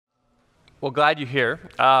Well, glad you're here.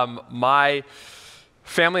 My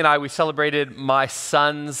family and I, we celebrated my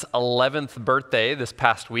son's 11th birthday this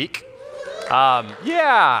past week.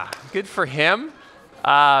 Yeah, good for him.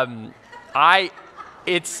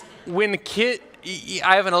 It's when the kid,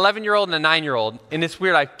 I have an 11-year-old and a 9-year-old, and it's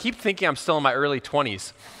weird. I keep thinking I'm still in my early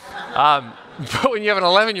 20s. But when you have an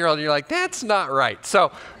 11-year-old, you're like, that's not right.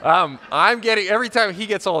 So every time he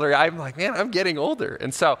gets older, I'm like, man, I'm getting older.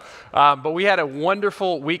 And so, but we had a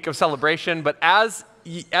wonderful week of celebration. But as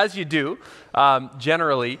you do,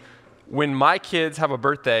 generally, when my kids have a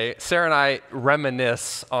birthday, Sarah and I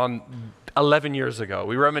reminisce on 11 years ago.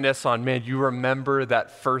 We reminisce on, man, you remember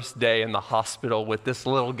that first day in the hospital with this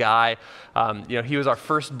little guy. He was our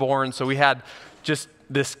firstborn, so we had just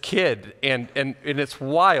this kid, and it's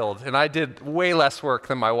wild, and I did way less work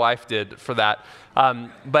than my wife did for that.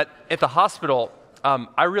 But at the hospital,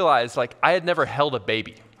 I realized I had never held a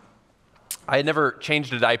baby. I had never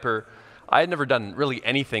changed a diaper. I had never done really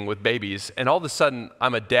anything with babies, and all of a sudden,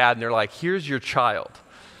 I'm a dad, and they're like, here's your child.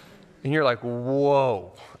 And you're like,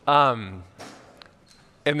 whoa. And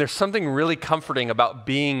there's something really comforting about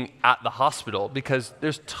being at the hospital because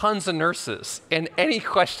there's tons of nurses, and any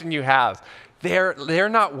question you have, they're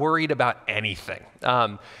not worried about anything.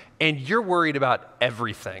 And you're worried about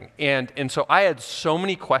everything. And so I had so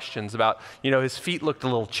many questions about, his feet looked a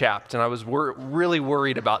little chapped, and I was really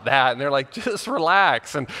worried about that. And they're like, just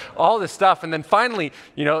relax, and all this stuff. And then finally,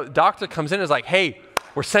 doctor comes in and is like, hey,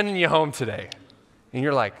 we're sending you home today. And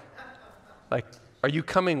you're like, are you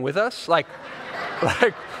coming with us? Like,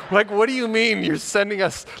 what do you mean you're sending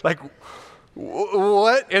us?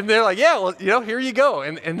 What? And they're like, yeah, well, here you go.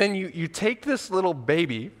 And then you take this little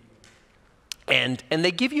baby, and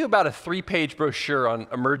they give you about a 3-page brochure on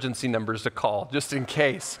emergency numbers to call, just in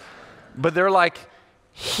case. But they're like,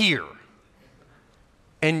 here.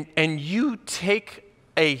 And you take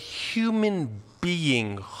a human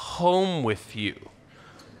being home with you.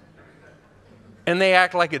 And they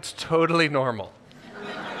act like it's totally normal.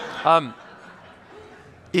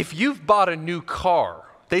 If you've bought a new car,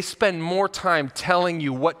 they spend more time telling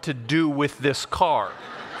you what to do with this car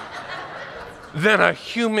than a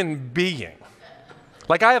human being.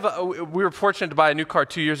 We were fortunate to buy a new car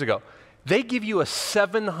 2 years ago. They give you a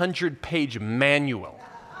 700-page manual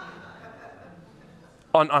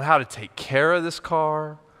on how to take care of this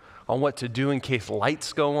car, on what to do in case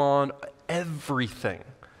lights go on, everything.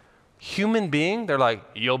 Human being, they're like,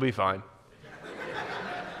 you'll be fine.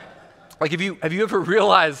 Have you ever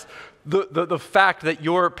realized the fact that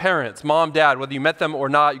your parents, mom, dad, whether you met them or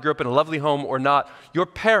not, you grew up in a lovely home or not, your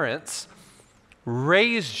parents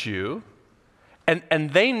raised you,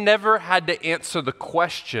 and they never had to answer the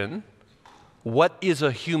question, what is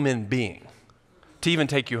a human being, to even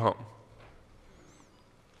take you home?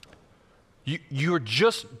 You're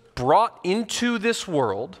just brought into this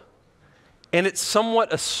world, and it's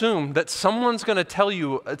somewhat assumed that someone's going to tell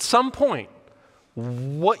you at some point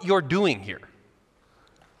what you're doing here.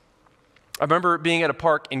 I remember being at a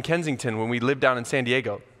park in Kensington when we lived down in San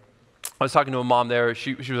Diego. I was talking to a mom there.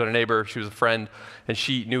 She was our neighbor. She was a friend, and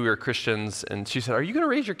she knew we were Christians. And she said, are you going to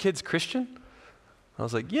raise your kids Christian? I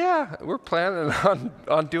was like, yeah, we're planning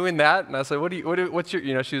on doing that. And I said, what's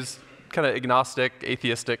your, she was kind of agnostic,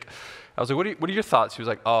 atheistic. I was like, what are your thoughts? She was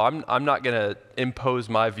like, oh, I'm not going to impose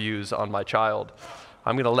my views on my child.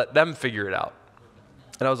 I'm going to let them figure it out.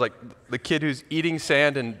 And I was like, the kid who's eating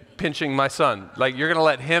sand and pinching my son, you're going to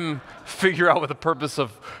let him figure out what the purpose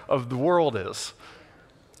of the world is.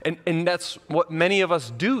 And that's what many of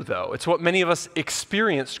us do, though. It's what many of us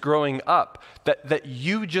experienced growing up, that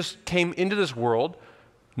you just came into this world,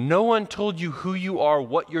 no one told you who you are,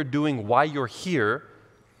 what you're doing, why you're here,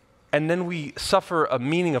 and then we suffer a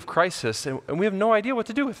meaning of crisis, and we have no idea what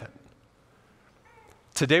to do with it.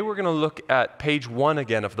 Today we're going to look at page 1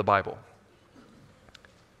 again of the Bible.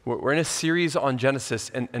 We're in a series on Genesis,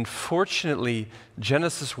 and fortunately,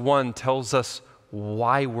 Genesis 1 tells us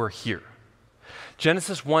why we're here.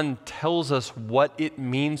 Genesis 1 tells us what it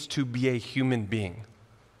means to be a human being.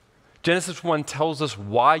 Genesis 1 tells us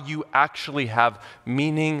why you actually have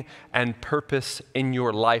meaning and purpose in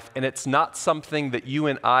your life, and it's not something that you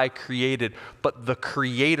and I created, but the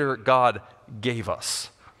Creator God gave us.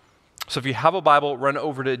 So if you have a Bible, run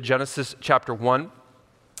over to Genesis chapter 1.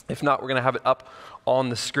 If not, we're going to have it up on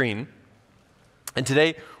the screen. And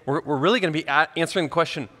today, we're really going to be answering the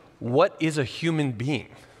question, what is a human being?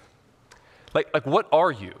 What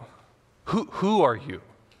are you? Who are you?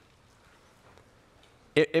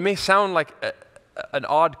 It may sound like an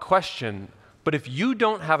odd question, but if you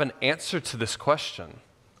don't have an answer to this question,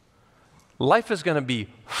 life is going to be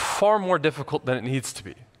far more difficult than it needs to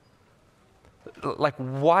be. like,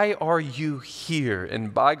 why are you here?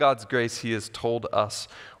 And by God's grace, he has told us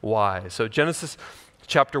why. So Genesis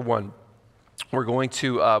chapter 1. We're going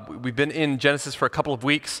to, we've been in Genesis for a couple of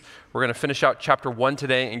weeks. We're going to finish out chapter 1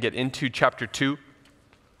 today and get into chapter 2.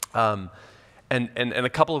 And a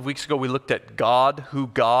couple of weeks ago, we looked at God, who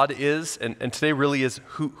God is, and today really is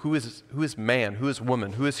who is man, who is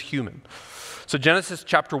woman, who is human. So Genesis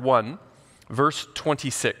chapter 1, verse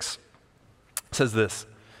 26 says this: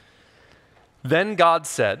 Then God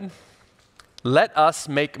said, "Let us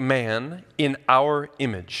make man in our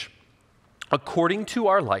image, according to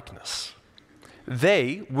our likeness.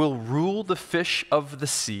 They will rule the fish of the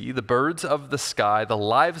sea, the birds of the sky, the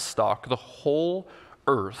livestock, the whole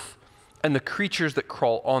earth, and the creatures that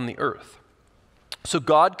crawl on the earth." So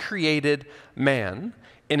God created man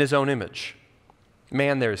in his own image.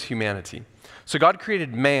 Man there is humanity. So God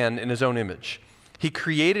created man in his own image. He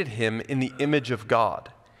created him in the image of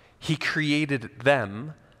God. He created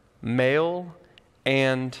them, male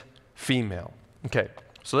and female. Okay,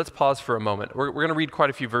 so let's pause for a moment. We're going to read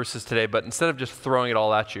quite a few verses today, but instead of just throwing it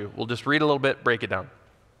all at you, we'll just read a little bit, break it down.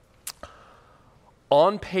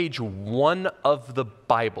 On page 1 of the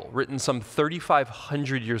Bible, written some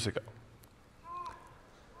 3,500 years ago,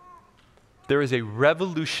 there is a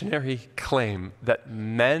revolutionary claim that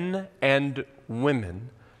men and women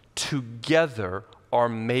together are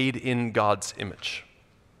made in God's image.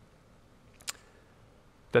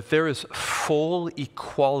 That there is full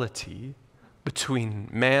equality between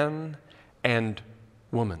man and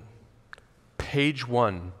woman. Page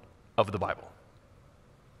 1 of the Bible.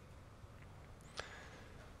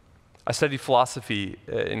 I studied philosophy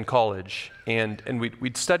in college, and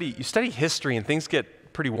you study history, and things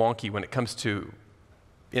get pretty wonky when it comes to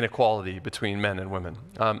inequality between men and women.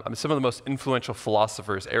 Some of the most influential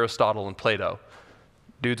philosophers, Aristotle and Plato,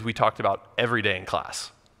 dudes we talked about every day in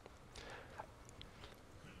class.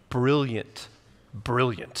 Brilliant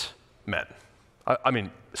men. I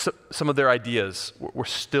mean, some of their ideas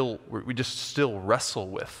we just still wrestle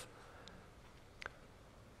with.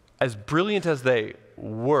 As brilliant as they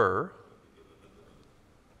were,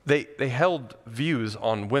 they held views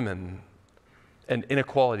on women and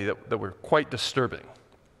inequality that were quite disturbing.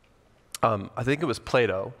 I think it was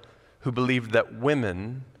Plato who believed that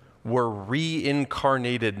women were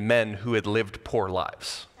reincarnated men who had lived poor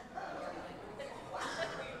lives.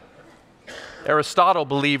 Aristotle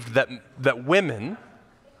believed that women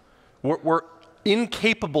were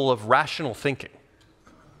incapable of rational thinking.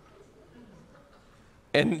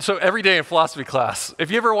 And so every day in philosophy class,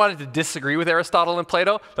 if you ever wanted to disagree with Aristotle and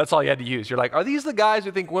Plato, that's all you had to use. You're like, are these the guys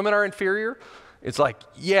who think women are inferior? It's like,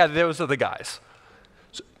 yeah, those are the guys.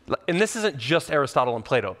 So, and this isn't just Aristotle and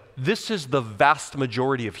Plato. This is the vast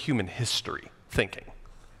majority of human history thinking.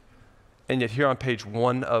 And yet here on page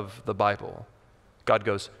 1 of the Bible, God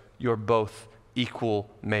goes, "You're both equal,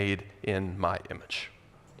 made in my image."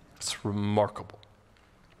 It's remarkable.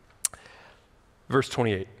 Verse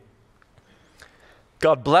 28.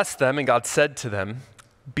 God blessed them, and God said to them,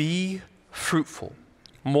 "Be fruitful,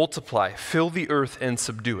 multiply, fill the earth and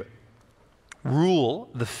subdue it. Rule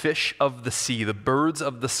the fish of the sea, the birds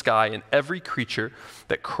of the sky, and every creature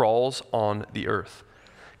that crawls on the earth."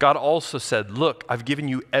 God also said, "Look, I've given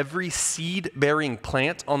you every seed-bearing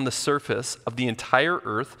plant on the surface of the entire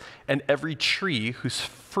earth and every tree whose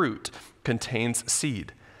fruit contains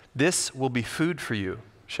seed. This will be food for you."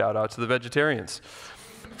 Shout out to the vegetarians.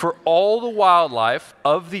 "For all the wildlife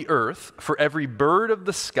of the earth, for every bird of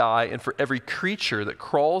the sky, and for every creature that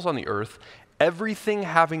crawls on the earth, everything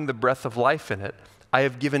having the breath of life in it, I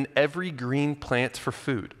have given every green plant for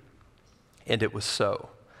food." And it was so.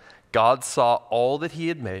 God saw all that he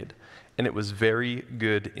had made, and it was very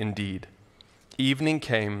good indeed. Evening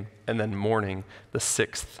came, and then morning, the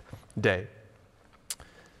 6th day.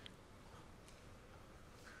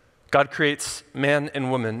 God creates man and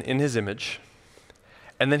woman in his image,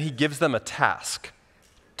 and then he gives them a task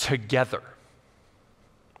together.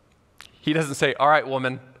 He doesn't say, "All right,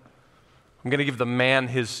 woman, I'm going to give the man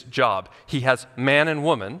his job." He has man and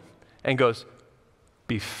woman and goes,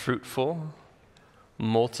 "Be fruitful,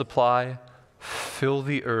 multiply, fill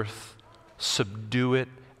the earth, subdue it,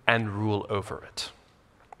 and rule over it."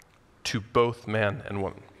 To both man and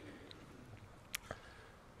woman.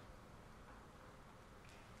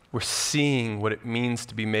 We're seeing what it means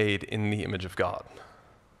to be made in the image of God.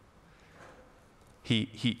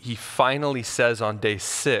 He finally says on day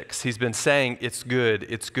 6, he's been saying it's good,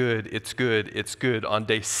 it's good, it's good, it's good. On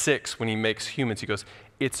day 6, when he makes humans, he goes,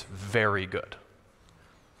 "It's very good."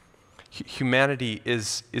 Humanity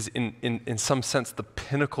is in some sense the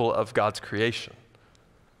pinnacle of God's creation.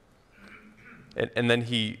 And then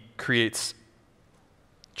he creates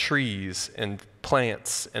trees and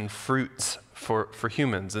plants and fruits for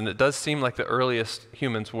humans. And it does seem like the earliest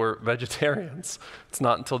humans were vegetarians. It's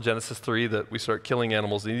not until Genesis 3 that we start killing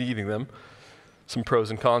animals and eating them. Some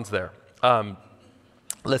pros and cons there.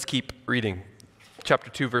 Let's keep reading.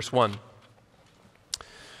 Chapter 2, verse 1.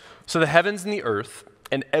 So the heavens and the earth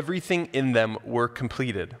and everything in them were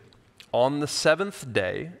completed. On the seventh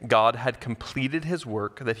day, God had completed his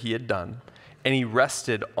work that he had done, and he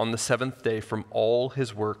rested on the seventh day from all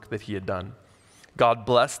his work that he had done. God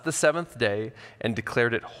blessed the seventh day and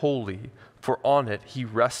declared it holy, for on it he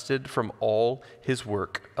rested from all his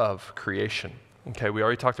work of creation. Okay, we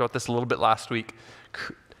already talked about this a little bit last week.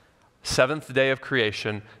 Seventh day of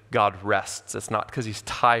creation, God rests. It's not because he's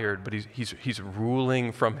tired, but he's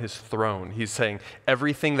ruling from his throne. He's saying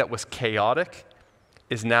everything that was chaotic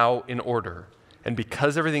is now in order. And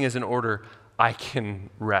because everything is in order, I can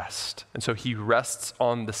rest. And so he rests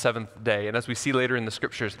on the seventh day. And as we see later in the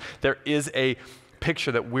scriptures, there is a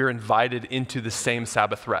picture that we're invited into the same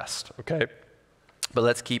Sabbath rest, okay? But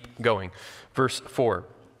let's keep going. Verse 4.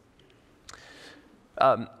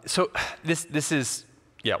 So this is,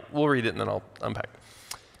 we'll read it and then I'll unpack.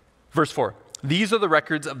 Verse 4. These are the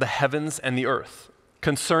records of the heavens and the earth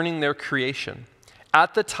concerning their creation.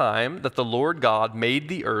 At the time that the Lord God made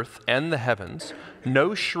the earth and the heavens,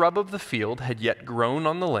 no shrub of the field had yet grown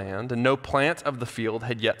on the land, and no plant of the field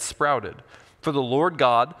had yet sprouted. For the Lord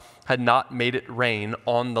God had not made it rain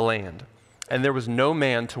on the land, and there was no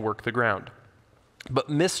man to work the ground. But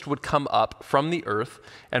mist would come up from the earth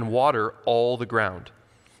and water all the ground.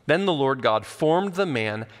 Then the Lord God formed the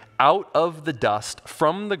man out of the dust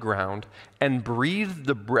from the ground and breathed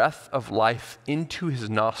the breath of life into his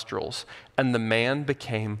nostrils, and the man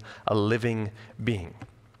became a living being.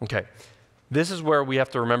 Okay, this is where we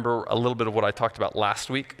have to remember a little bit of what I talked about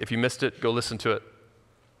last week. If you missed it, go listen to it.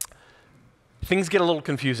 Things get a little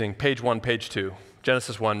confusing. Page 1, page 2,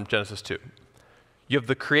 Genesis 1, Genesis 2. You have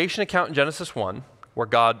the creation account in Genesis 1, where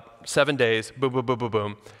God, 7 days, boom, boom, boom, boom,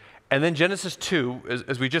 boom. And then Genesis 2,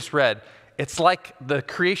 as we just read, it's like the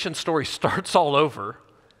creation story starts all over,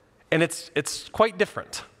 and it's quite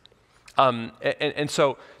different. And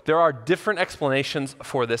so there are different explanations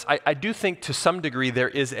for this. I do think to some degree there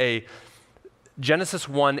is Genesis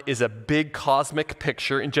 1 is a big cosmic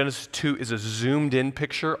picture, and Genesis 2 is a zoomed in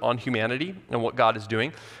picture on humanity and what God is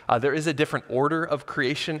doing. There is a different order of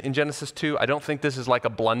creation in Genesis 2. I don't think this is like a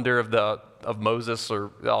blunder of Moses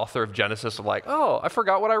or the author of Genesis of like, oh, I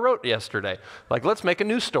forgot what I wrote yesterday. Like, let's make a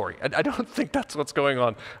new story. I don't think that's what's going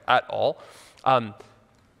on at all.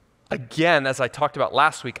 Again, as I talked about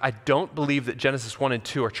last week, I don't believe that Genesis 1 and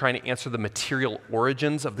 2 are trying to answer the material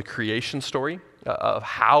origins of the creation story, of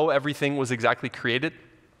how everything was exactly created.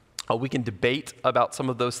 We can debate about some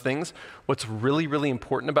of those things. What's really, really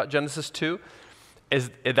important about Genesis 2 is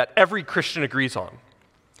that every Christian agrees on.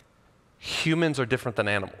 Humans are different than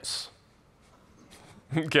animals.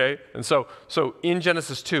 Okay? And so in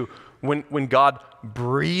Genesis 2, when God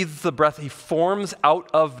breathes the breath, he forms out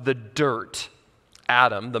of the dirt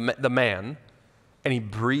Adam, the man, and he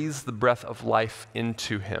breathes the breath of life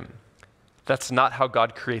into him. That's not how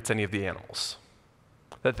God creates any of the animals.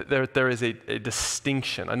 There is a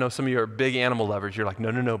distinction. I know some of you are big animal lovers. You're like,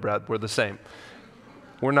 no, Brad, we're the same.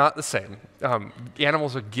 We're not the same.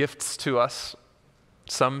 Animals are gifts to us.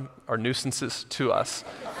 Some are nuisances to us.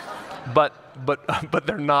 But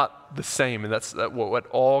they're not the same, and that's what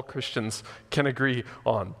all Christians can agree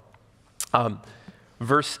on.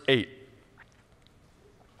 Verse 8.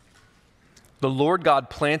 The Lord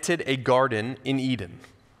God planted a garden in Eden,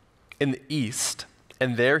 in the east,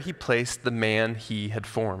 and there he placed the man he had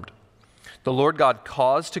formed. The Lord God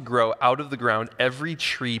caused to grow out of the ground every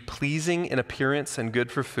tree pleasing in appearance and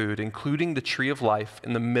good for food, including the tree of life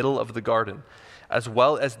in the middle of the garden, as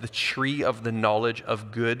well as the tree of the knowledge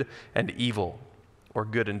of good and evil, or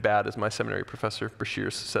good and bad, as my seminary professor,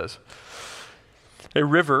 Bashir, says. A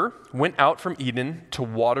river went out from Eden to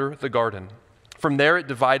water the garden. From there it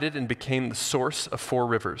divided and became the source of 4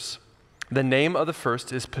 rivers. The name of the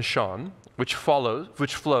first is Pishon, which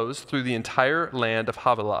flows through the entire land of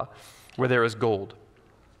Havilah, where there is gold.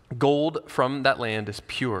 Gold from that land is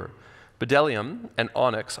pure. Bdellium and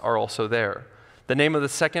onyx are also there. The name of the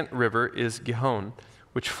second river is Gihon,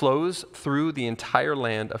 which flows through the entire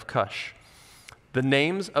land of Cush. The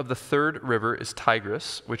names of the third river is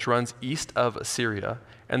Tigris, which runs east of Assyria,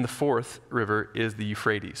 and the fourth river is the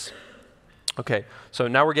Euphrates. Okay, so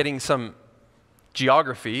now we're getting some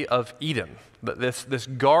geography of Eden, this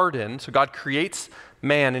garden. So God creates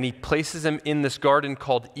man and he places him in this garden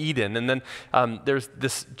called Eden. And then there's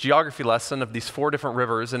this geography lesson of these 4 different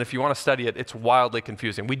rivers. And if you want to study it, it's wildly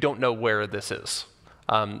confusing. We don't know where this is.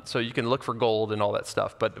 So you can look for gold and all that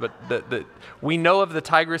stuff. But we know of the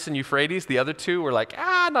Tigris and Euphrates. The other two we're like,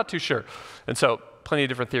 not too sure. And so plenty of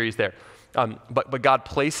different theories there. But God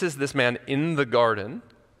places this man in the garden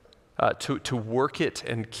to work it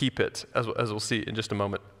and keep it, as we'll see in just a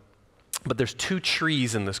moment. But there's two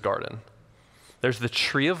trees in this garden. There's the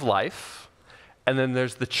tree of life, and then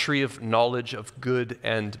there's the tree of knowledge of good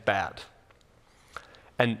and bad.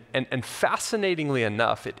 And fascinatingly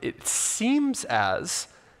enough, it seems as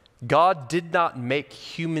God did not make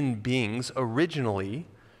human beings originally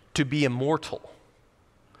to be immortal.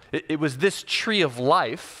 It was this tree of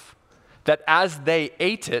life that as they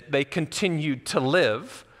ate it, they continued to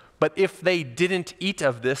live. But if they didn't eat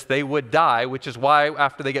of this, they would die, which is why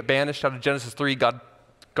after they get banished out of Genesis 3, God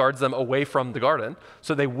guards them away from the garden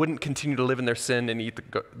so they wouldn't continue to live in their sin and eat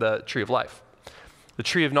the tree of life. The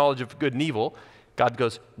tree of knowledge of good and evil, God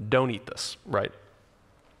goes, don't eat this, right?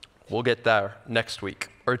 We'll get there next week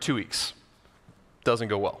or 2 weeks. Doesn't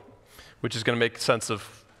go well, which is going to make sense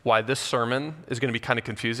of why this sermon is going to be kind of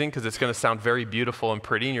confusing because it's going to sound very beautiful and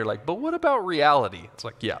pretty, and you're like, but what about reality? It's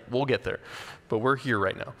like, yeah, we'll get there, but we're here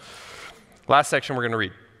right now. Last section we're going to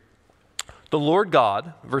read. The Lord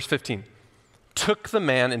God, verse 15, took the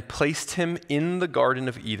man and placed him in the Garden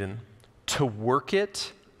of Eden to work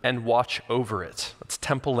it and watch over it. That's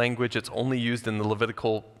temple language. It's only used in the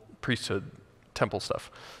Levitical priesthood temple stuff.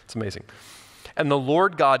 It's amazing. And the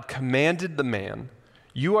Lord God commanded the man,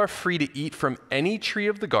 you are free to eat from any tree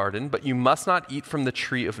of the garden, but you must not eat from the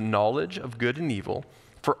tree of knowledge of good and evil,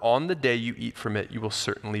 for on the day you eat from it, you will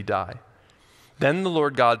certainly die. Then the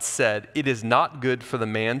Lord God said, it is not good for the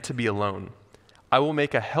man to be alone. I will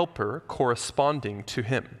make a helper corresponding to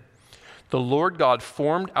him. The Lord God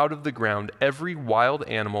formed out of the ground every wild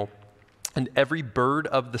animal and every bird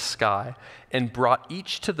of the sky and brought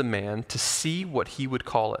each to the man to see what he would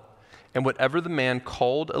call it. And whatever the man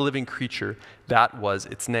called a living creature, that was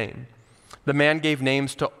its name. The man gave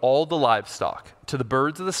names to all the livestock, to the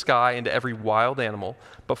birds of the sky and to every wild animal,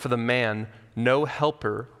 but for the man no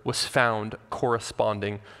helper was found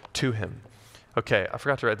corresponding to him. Okay, I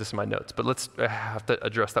forgot to write this in my notes, but I have to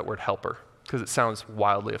address that word helper because it sounds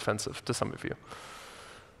wildly offensive to some of you.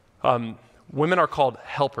 Women are called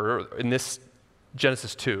helper in this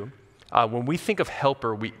Genesis 2. When we think of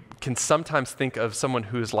helper, we can sometimes think of someone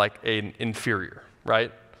who is like an inferior,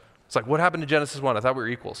 right? It's like, what happened to Genesis 1? I thought we were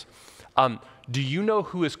equals. Do you know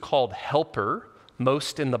who is called helper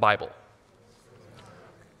most in the Bible?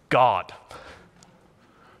 God.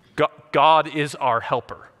 God is our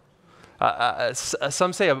helper.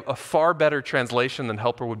 Some say a far better translation than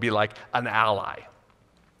helper would be like an ally.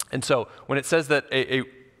 And so when it says that a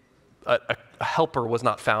helper was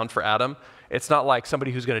not found for Adam, it's not like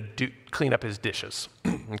somebody who's going to clean up his dishes,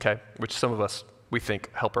 okay? Which some of us, we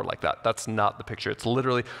think helper like that. That's not the picture. It's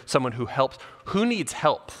literally someone who helps. Who needs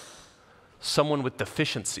help? Someone with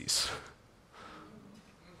deficiencies,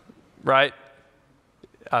 right?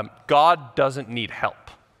 God doesn't need help.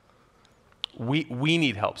 We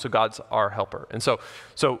need help, so God's our helper. And so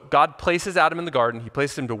God places Adam in the garden. He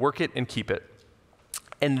places him to work it and keep it.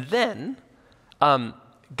 And then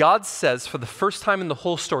God says for the first time in the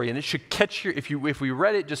whole story, and it should catch your, if we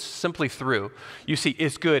read it just simply through, you see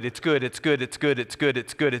it's good, it's good, it's good, it's good, it's good,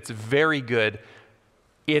 it's good, it's very good,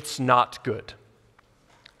 it's not good.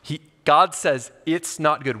 God says it's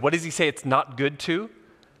not good. What does he say it's not good to?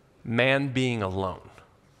 Man being alone.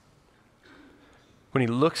 When he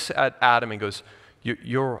looks at Adam and goes,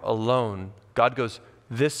 you're alone, God goes,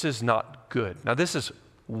 this is not good. Now this is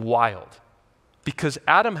wild because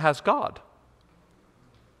Adam has God.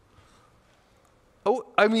 Oh,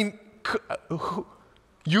 I mean,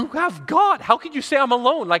 you have God. How could you say I'm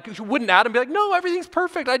alone? Like, wouldn't Adam be like, no, everything's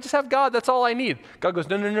perfect. I just have God. That's all I need. God goes,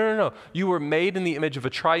 no. You were made in the image of a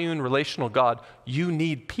triune relational God. You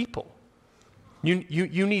need people.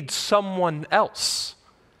 You need someone else.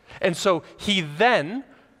 And so he then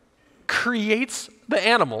creates the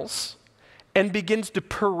animals and begins to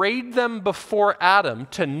parade them before Adam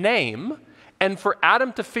to name and for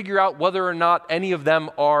Adam to figure out whether or not any of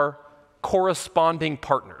them are corresponding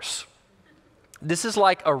partners. This is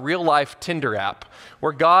like a real life Tinder app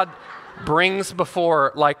where God brings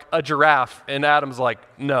before like a giraffe and Adam's like,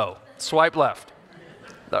 no, swipe left.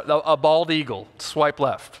 A bald eagle, swipe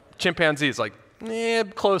left. Chimpanzee is like,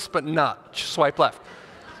 close but not, swipe left.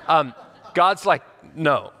 God's like,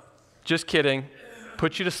 no, just kidding,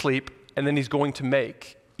 put you to sleep, and then he's going to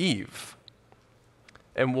make Eve.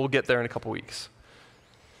 And we'll get there in a couple weeks.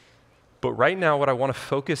 But right now, what I want to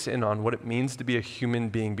focus in on, what it means to be a human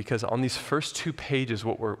being, because on these first 2 pages,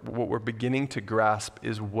 what we're beginning to grasp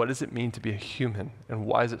is what does it mean to be a human, and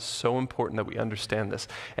why is it so important that we understand this?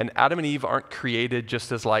 And Adam and Eve aren't created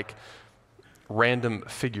just as like random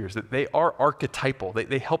figures, that they are archetypal.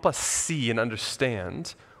 They help us see and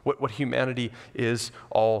understand what humanity is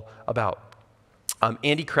all about.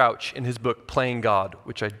 Andy Crouch, in his book, Playing God,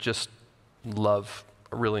 which I just love,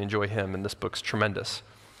 I really enjoy him, and this book's tremendous.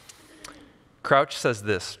 Crouch says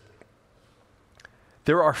this: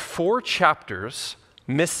 there are 4 chapters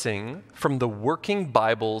missing from the working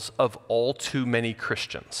Bibles of all too many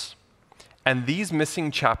Christians. And these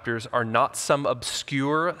missing chapters are not some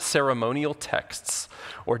obscure ceremonial texts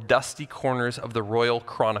or dusty corners of the royal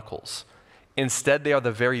chronicles. Instead, they are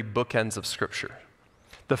the very bookends of Scripture.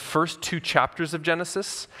 The first 2 chapters of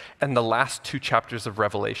Genesis and the last 2 chapters of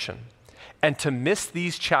Revelation. And to miss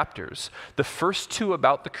these chapters, the first 2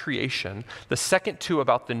 about the creation, the second 2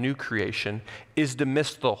 about the new creation, is to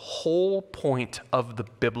miss the whole point of the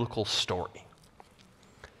biblical story.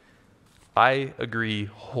 I agree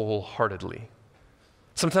wholeheartedly.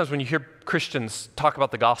 Sometimes when you hear Christians talk about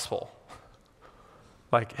the gospel,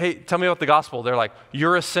 like, hey, tell me about the gospel, they're like,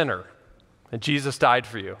 you're a sinner, and Jesus died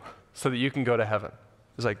for you so that you can go to heaven.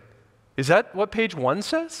 It's like, is that what page 1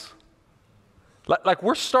 says? Like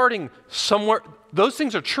we're starting somewhere. Those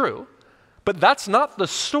things are true, but that's not the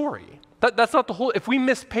story. That's not the whole. If we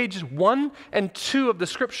miss pages 1 and 2 of the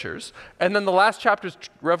Scriptures, and then the last chapters,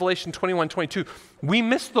 Revelation 21, 22, we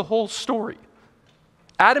miss the whole story.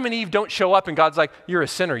 Adam and Eve don't show up and God's like, you're a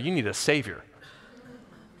sinner, you need a savior.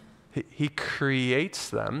 He creates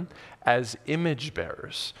them as image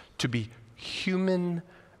bearers to be human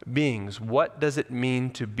beings. What does it mean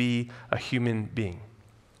to be a human being?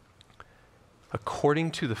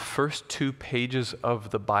 According to the first 2 pages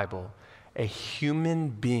of the Bible, a human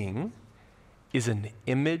being is an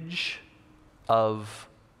image of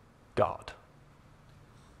God.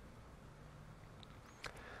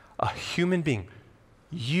 A human being,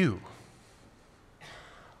 you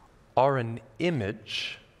are an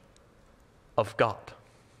image of God.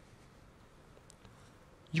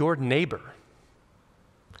 Your neighbor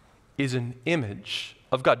is an image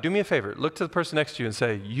of God. Do me a favor. Look to the person next to you and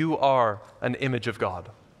say, you are an image of God.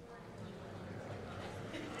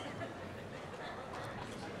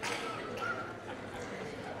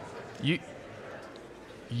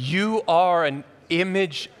 You are an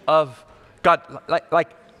image of God.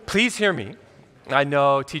 Like, please hear me. I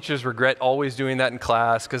know teachers regret always doing that in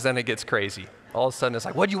class because then it gets crazy. All of a sudden it's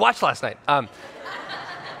like, what did you watch last night?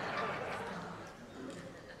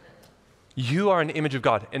 You are an image of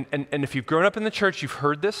God. And if you've grown up in the church, you've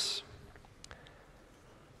heard this.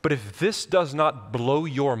 But if this does not blow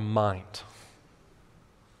your mind,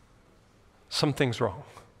 something's wrong.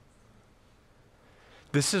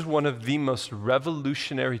 This is one of the most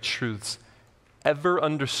revolutionary truths ever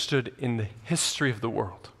understood in the history of the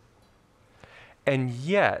world. And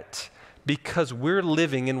yet, because we're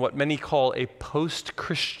living in what many call a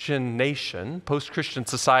post-Christian nation, post-Christian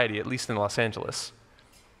society, at least in Los Angeles,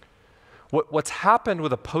 what's happened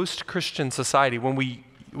with a post-Christian society,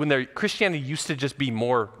 when Christianity used to just be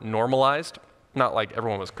more normalized, not like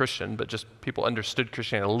everyone was Christian, but just people understood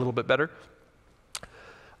Christianity a little bit better.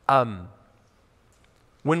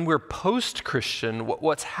 When we're post-Christian,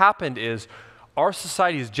 what's happened is our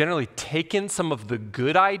society has generally taken some of the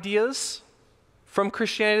good ideas from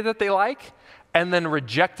Christianity that they like and then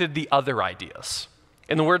rejected the other ideas.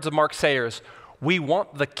 In the words of Mark Sayers, we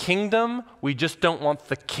want the kingdom, we just don't want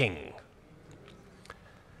the king.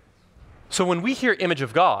 So when we hear image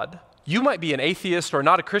of God, you might be an atheist or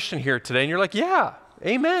not a Christian here today, and you're like, yeah,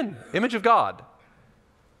 amen, image of God.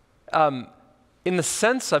 In the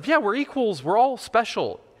sense of, yeah, we're equals, we're all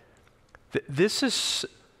special. This is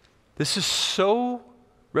so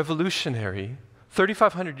revolutionary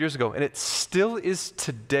 3,500 years ago, and it still is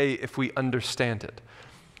today if we understand it.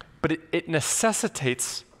 But it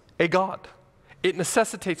necessitates a God. It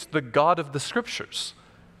necessitates the God of the Scriptures.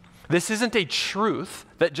 This isn't a truth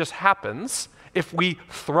that just happens if we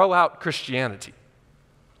throw out Christianity.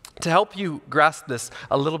 To help you grasp this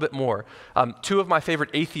a little bit more, 2 of my favorite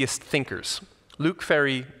atheist thinkers, Luke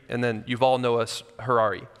Ferry and then Yuval Noah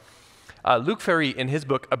Harari. Luke Ferry, in his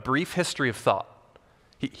book, A Brief History of Thought,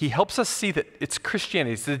 he helps us see that it's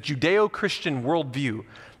Christianity, it's the Judeo-Christian worldview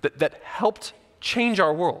that helped change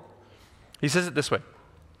our world. He says it this way: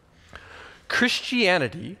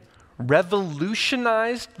 Christianity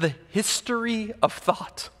revolutionized the history of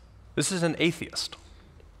thought. This is an atheist.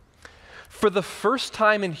 For the first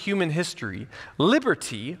time in human history,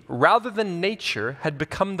 liberty, rather than nature, had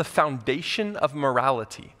become the foundation of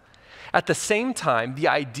morality. At the same time, the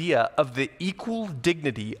idea of the equal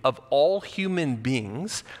dignity of all human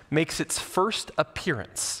beings makes its first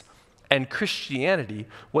appearance, and Christianity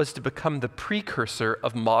was to become the precursor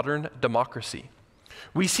of modern democracy.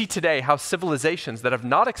 We see today how civilizations that have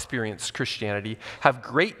not experienced Christianity have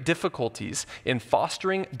great difficulties in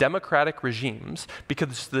fostering democratic regimes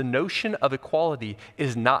because the notion of equality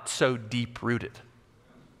is not so deep-rooted.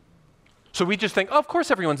 So we just think, oh, of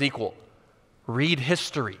course everyone's equal. Read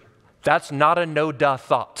history. That's not a no-duh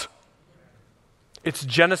thought. It's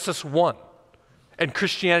Genesis 1 and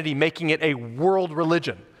Christianity making it a world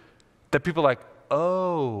religion that people are like,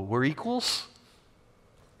 oh, we're equals?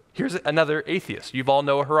 Here's another atheist. You all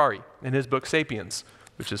know Harari in his book Sapiens,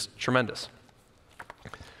 which is tremendous.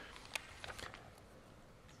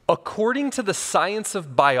 According to the science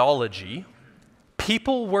of biology,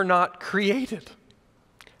 people were not created.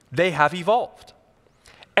 They have evolved.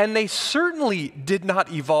 And they certainly did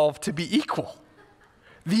not evolve to be equal.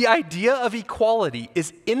 The idea of equality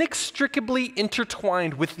is inextricably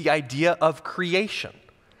intertwined with the idea of creation.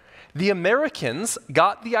 The Americans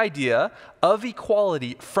got the idea of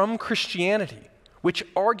equality from Christianity, which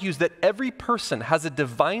argues that every person has a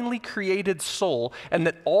divinely created soul and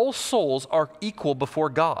that all souls are equal before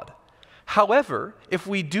God. However, if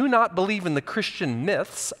we do not believe in the Christian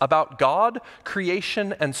myths about God,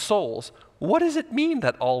 creation, and souls, what does it mean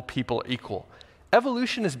that all people are equal?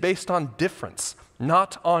 Evolution is based on difference,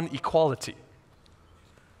 not on equality.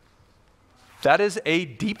 That is a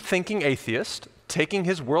deep-thinking atheist taking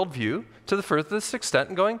his worldview to the furthest extent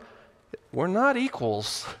and going, we're not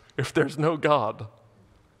equals if there's no God.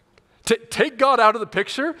 Take God out of the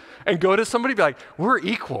picture and go to somebody and be like, we're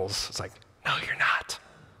equals. It's like, no, you're not.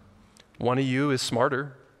 One of you is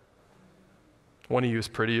smarter. One of you is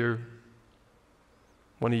prettier.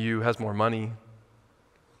 One of you has more money.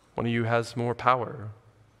 One of you has more power.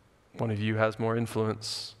 One of you has more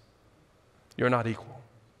influence. You're not equal.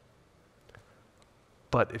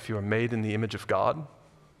 But if you are made in the image of God,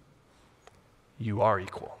 you are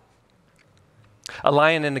equal. A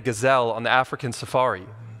lion and a gazelle on the African safari,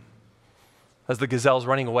 as the gazelle's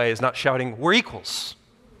running away, is not shouting, we're equals.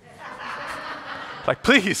 Like,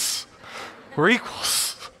 please, we're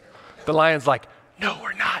equals. The lion's like, no,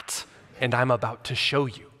 we're not, and I'm about to show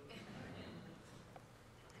you.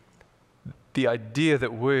 The idea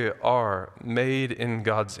that we are made in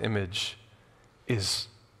God's image is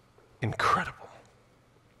incredible.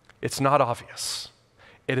 It's not obvious.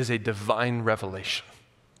 It is a divine revelation.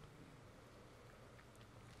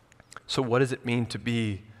 So what does it mean to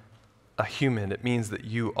be a human? It means that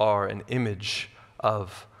you are an image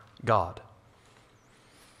of God.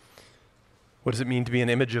 What does it mean to be an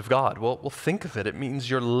image of God? Well, think of it. It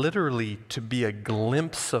means you're literally to be a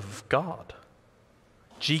glimpse of God.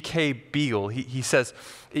 G.K. Beale, he says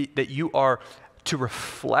that you are to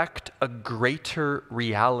reflect a greater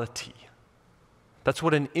reality. That's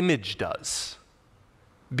what an image does.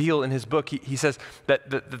 Beale, in his book, he says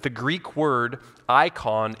that the Greek word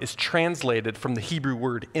icon is translated from the Hebrew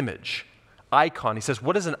word image. Icon, he says,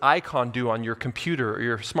 what does an icon do on your computer or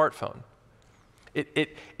your smartphone?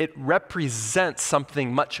 It represents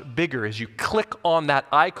something much bigger. As you click on that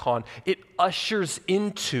icon, it ushers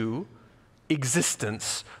into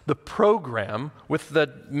existence the program with the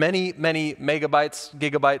many, many megabytes,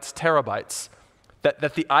 gigabytes, terabytes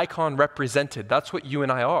that the icon represented. That's what you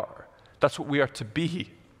and I are. That's what we are to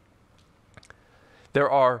be. There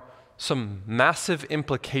are some massive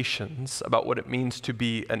implications about what it means to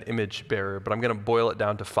be an image bearer, but I'm going to boil it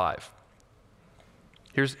down to 5.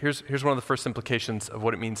 Here's one of the first implications of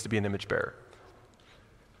what it means to be an image bearer.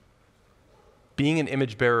 Being an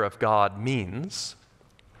image bearer of God means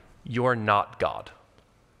you're not God.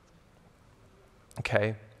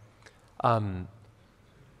 Okay? I'm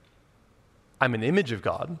an image of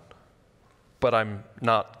God, but I'm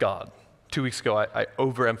not God. 2 weeks ago, I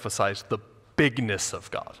overemphasized the bigness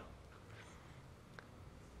of God.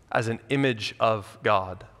 As an image of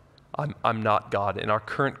God, I'm not God. In our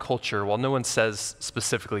current culture, while no one says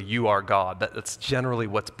specifically, you are God, that's generally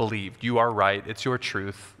what's believed. You are right, it's your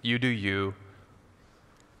truth, you do you.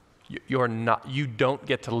 You don't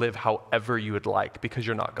get to live however you would like because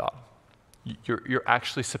you're not God. You're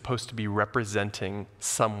actually supposed to be representing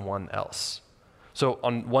someone else. So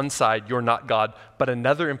on one side, you're not God, but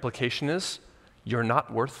another implication is you're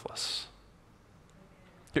not worthless.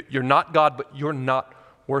 You're not God, but you're not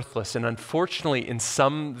worthless. And unfortunately, in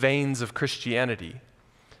some veins of Christianity,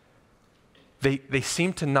 they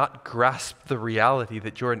seem to not grasp the reality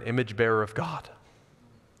that you're an image bearer of God.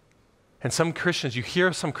 And some Christians, you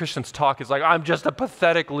hear some Christians talk, it's like, I'm just a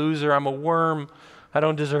pathetic loser, I'm a worm, I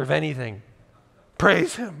don't deserve anything.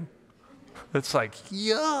 Praise him. It's like,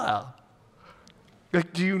 yeah.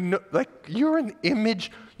 Like, do you know, like, you're an image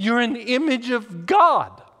of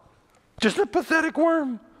God. Just a pathetic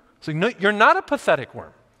worm. It's like, no, you're not a pathetic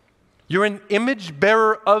worm. You're an image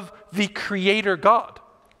bearer of the Creator God.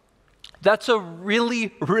 That's a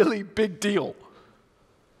really, really big deal.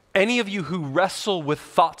 Any of you who wrestle with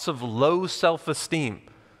thoughts of low self-esteem,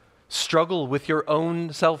 struggle with your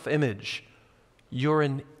own self-image, you're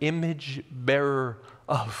an image bearer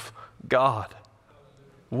of God.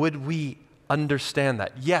 Would we understand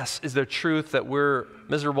that? Yes, is there truth that we're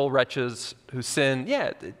miserable wretches who sin?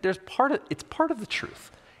 Yeah, it's part of the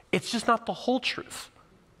truth. It's just not the whole truth.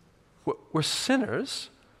 We're sinners,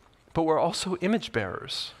 but we're also image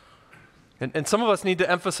bearers. And some of us need to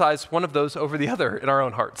emphasize one of those over the other in our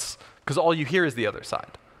own hearts, because all you hear is the other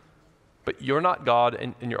side. But you're not God,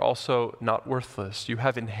 and you're also not worthless. You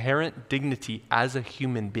have inherent dignity as a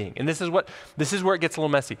human being. And this is where it gets a little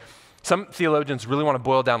messy. Some theologians really want to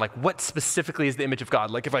boil down, like, what specifically is the image of God?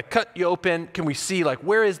 Like, if I cut you open, can we see, like,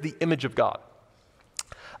 where is the image of God?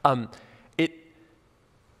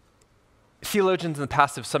 Theologians in the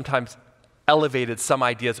past have sometimes elevated some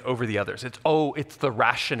ideas over the others. It's the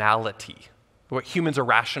rationality. Humans are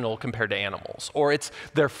rational compared to animals. Or it's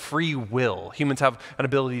their free will. Humans have an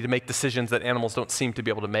ability to make decisions that animals don't seem to be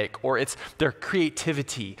able to make. Or it's their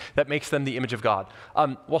creativity that makes them the image of God.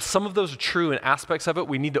 While some of those are true in aspects of it,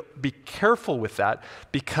 we need to be careful with that,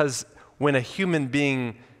 because when a human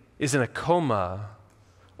being is in a coma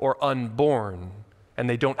or unborn and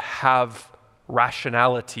they don't have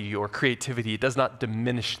rationality or creativity, it does not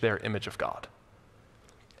diminish their image of God.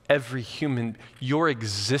 Every human, your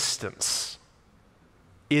existence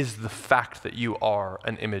is the fact that you are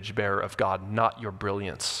an image bearer of God, not your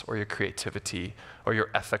brilliance or your creativity or your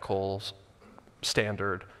ethical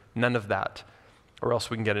standard, none of that. Or else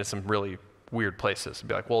we can get into some really weird places and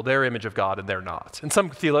be like, well, they're image of God and they're not. And some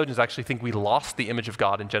theologians actually think we lost the image of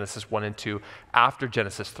God in Genesis 1 and 2 after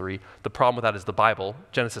Genesis 3. The problem with that is the Bible.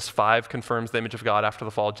 Genesis 5 confirms the image of God after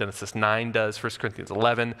the fall. Genesis 9 does, 1 Corinthians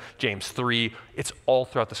 11, James 3. It's all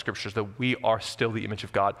throughout the scriptures that we are still the image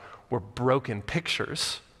of God. We're broken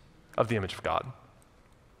pictures of the image of God.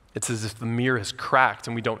 It's as if the mirror is cracked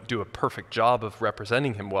and we don't do a perfect job of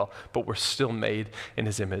representing him well, but we're still made in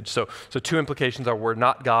his image. So two implications are we're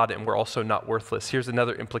not God and we're also not worthless. Here's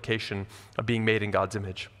another implication of being made in God's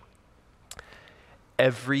image.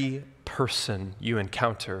 Every person you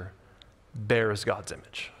encounter bears God's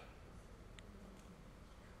image.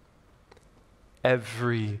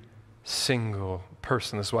 Every single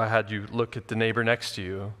person. That's why I had you look at the neighbor next to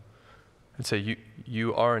you and say,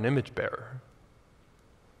 you are an image bearer.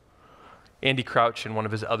 Andy Crouch, in one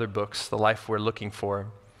of his other books, The Life We're Looking For,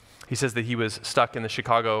 he says that he was stuck in the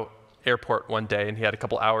Chicago airport one day and he had a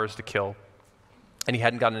couple hours to kill. And he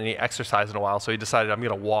hadn't gotten any exercise in a while, so he decided, I'm going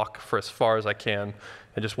to walk for as far as I can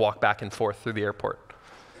and just walk back and forth through the airport.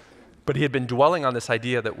 But he had been dwelling on this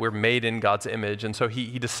idea that we're made in God's image, and so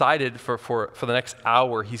he decided for the next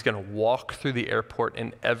hour he's going to walk through the airport,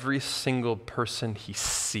 and every single person he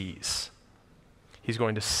sees, he's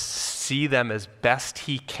going to see them as best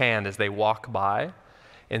he can as they walk by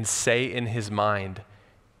and say in his mind,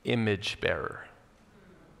 image bearer,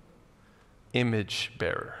 image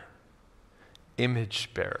bearer, image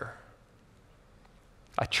bearer.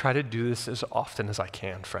 I try to do this as often as I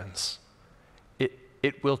can, friends.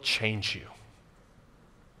 It will change you.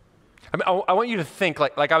 I mean, I want you to think,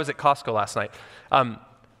 like I was at Costco last night.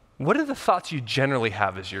 What are the thoughts you generally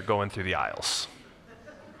have as you're going through the aisles?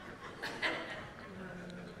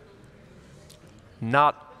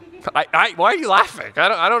 Why are you laughing?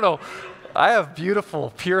 I don't know. I have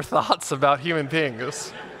beautiful, pure thoughts about human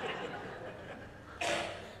beings.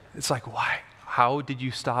 It's like, why? How did you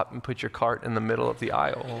stop and put your cart in the middle of the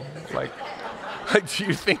aisle? Like, do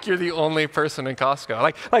you think you're the only person in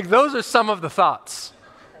Costco? Like those are some of the thoughts.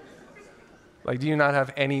 Like, do you not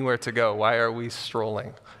have anywhere to go? Why are we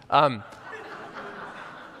strolling? Do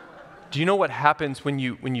you know what happens when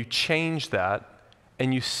you change that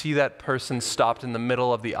and you see that person stopped in the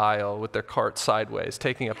middle of the aisle with their cart sideways,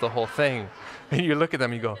 taking up the whole thing, and you look at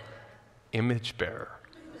them and you go, image bearer.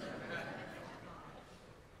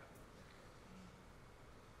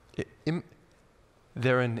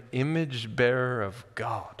 They're an image bearer of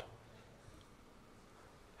God.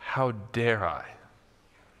 How dare I?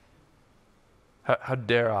 How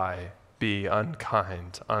dare I be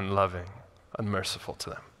unkind, unloving, unmerciful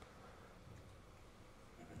to them?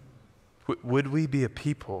 Would we be a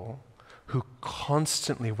people who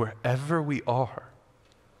constantly, wherever we are,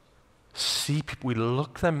 see people, we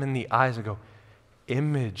look them in the eyes and go,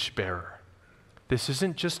 image bearer. This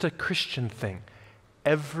isn't just a Christian thing.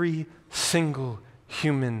 Every single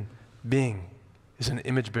human being is an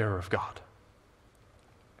image bearer of God.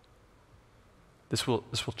 This will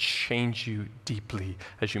change you deeply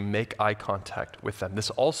as you make eye contact with them. This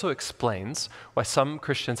also explains why some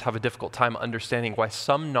Christians have a difficult time understanding why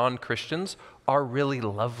some non-Christians are really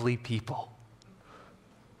lovely people.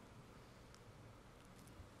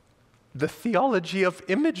 The theology of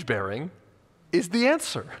image bearing is the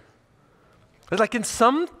answer. Like in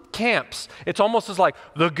some camps, it's almost as like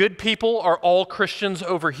the good people are all Christians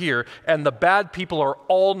over here and the bad people are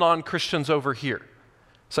all non-Christians over here.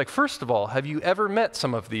 It's like, first of all, have you ever met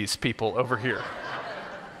some of these people over here?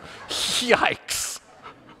 Yikes.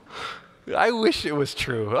 I wish it was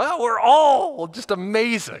true. Oh, we're all just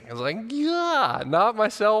amazing. I was like, yeah, not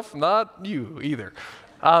myself, not you either.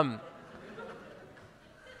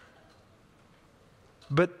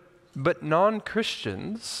 But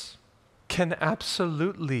non-Christians can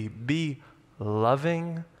absolutely be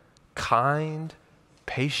loving, kind,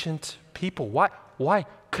 patient people. Why?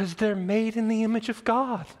 Because they're made in the image of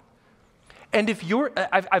God. And if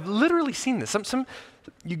I've literally seen this.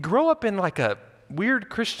 You grow up in like a weird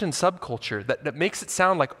Christian subculture that makes it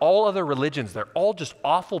sound like all other religions, they're all just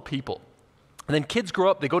awful people. And then kids grow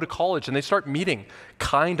up, they go to college, and they start meeting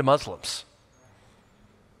kind Muslims,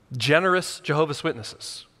 generous Jehovah's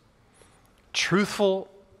Witnesses, truthful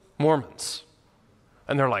Mormons.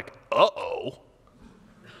 And they're like, uh-oh,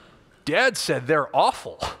 Dad said they're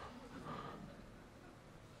awful.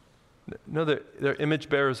 No, they're image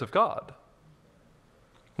bearers of God.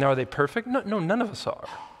 Now, are they perfect? No, none of us are.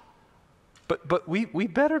 But we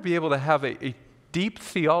better be able to have a deep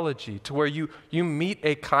theology to where you meet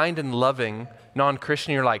a kind and loving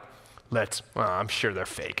non-Christian, you're like, I'm sure they're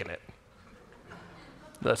faking it.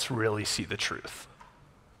 Let's really see the truth.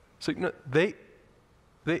 So they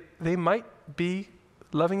might be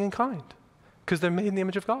loving and kind because they're made in the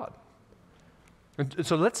image of God. And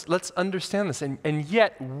so let's understand this. And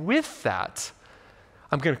yet with that,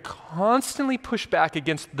 I'm going to constantly push back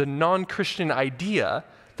against the non-Christian idea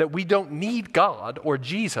that we don't need God or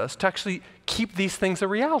Jesus to actually keep these things a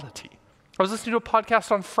reality. I was listening to a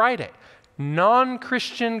podcast on Friday.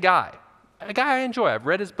 Non-Christian guy, a guy I enjoy. I've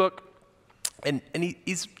read his book, and he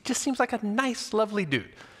just seems like a nice, lovely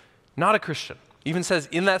dude. Not a Christian. Even says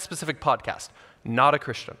in that specific podcast, not a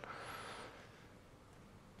Christian.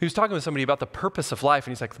 He was talking with somebody about the purpose of life,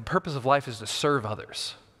 and he's like, the purpose of life is to serve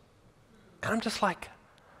others. And I'm just like,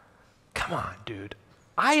 come on, dude.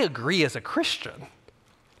 I agree as a Christian,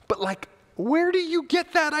 but like, where do you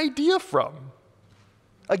get that idea from?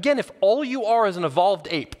 Again, if all you are is an evolved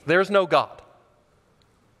ape, there's no God.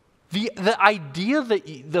 The idea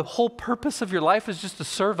that the whole purpose of your life is just to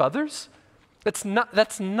serve others,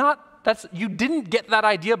 you didn't get that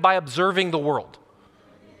idea by observing the world.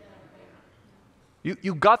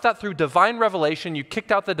 You got that through divine revelation. You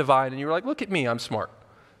kicked out the divine, and you were like, look at me, I'm smart.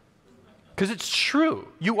 Because it's true.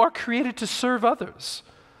 You are created to serve others.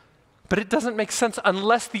 But it doesn't make sense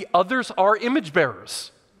unless the others are image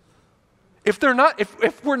bearers. If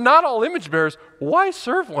we're not all image bearers, why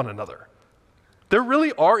serve one another? There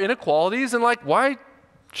really are inequalities, and like, why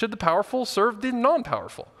should the powerful serve the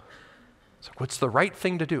non-powerful? So what's the right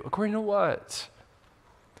thing to do? According to what?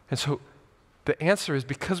 And so the answer is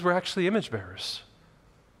because we're actually image bearers.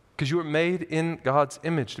 Because you were made in God's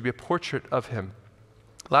image to be a portrait of him.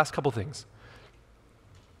 Last couple things.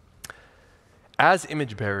 As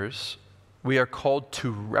image bearers, we are called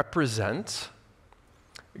to represent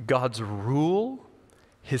God's rule,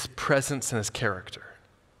 his presence, and his character.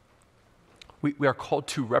 We are called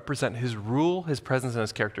to represent his rule, his presence, and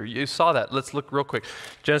his character. You saw that. Let's look real quick.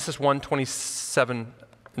 Genesis 1:27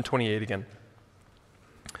 and 28 again.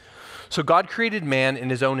 So God created man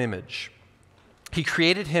in his own image. He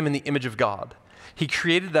created him in the image of God. He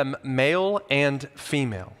created them male and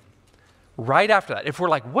female. Right after that, if we're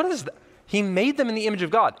like, what is that? He made them in the image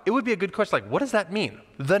of God. It would be a good question, like, what does that mean?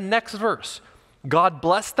 The next verse. God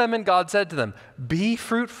blessed them and God said to them, be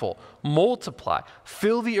fruitful, multiply,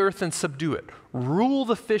 fill the earth and subdue it, rule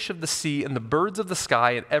the fish of the sea and the birds of the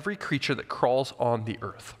sky and every creature that crawls on the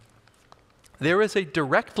earth. There is a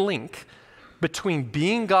direct link between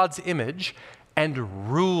being God's image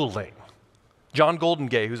and ruling. John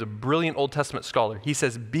Goldengay, who's a brilliant Old Testament scholar, he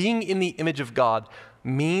says being in the image of God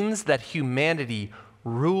means that humanity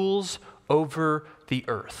rules over the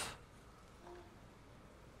earth.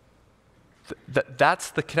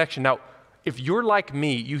 That's the connection. Now, if you're like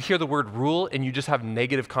me, you hear the word rule and you just have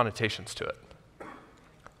negative connotations to it.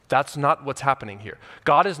 That's not what's happening here.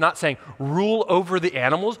 God is not saying rule over the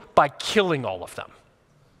animals by killing all of them.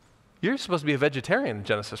 You're supposed to be a vegetarian in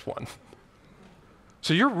Genesis 1.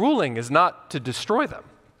 So your ruling is not to destroy them.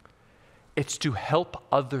 It's to help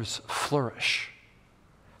others flourish.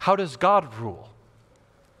 How does God rule?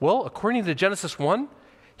 Well, according to Genesis 1,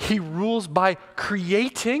 he rules by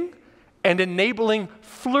creating and enabling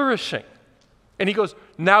flourishing. And he goes,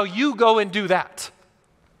 now you go and do that.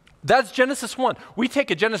 That's Genesis 1. We take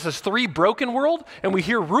a Genesis 3 broken world and we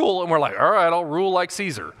hear rule and we're like, all right, I'll rule like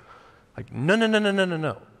Caesar. Like,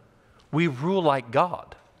 no. We rule like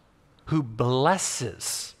God, who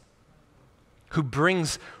blesses, who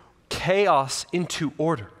brings chaos into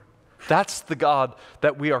order. That's the God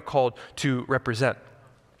that we are called to represent.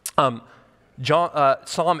 Psalm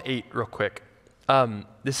 8, real quick.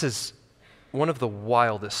 This is one of the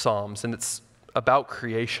wildest Psalms, and it's about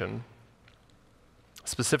creation,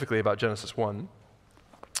 specifically about Genesis 1.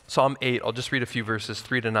 Psalm 8, I'll just read a few verses,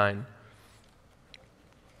 3 to 9.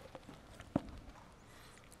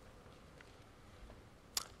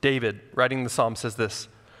 David, writing the psalm, says this: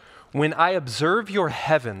 when I observe your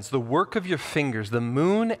heavens, the work of your fingers, the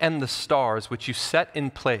moon and the stars which you set in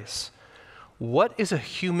place, what is a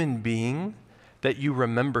human being that you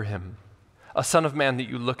remember him, a son of man that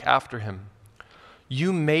you look after him?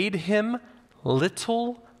 You made him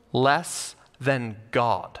little less than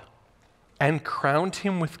God and crowned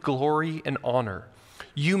him with glory and honor.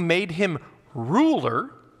 You made him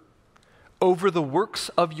ruler over the works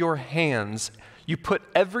of your hands. You put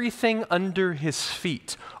everything under his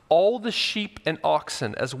feet, all the sheep and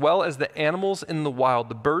oxen, as well as the animals in the wild,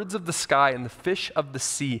 the birds of the sky and the fish of the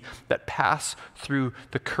sea that pass through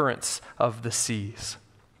the currents of the seas.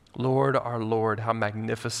 Lord, our Lord, how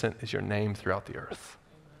magnificent is your name throughout the earth.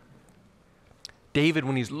 David,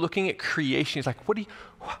 when he's looking at creation, he's like,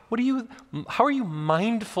 how are you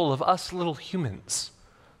mindful of us little humans?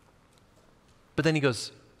 But then he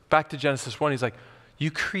goes back to Genesis 1, he's like,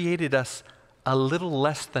 you created us a little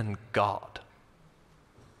less than God.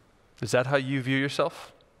 Is that how you view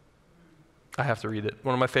yourself? I have to read it.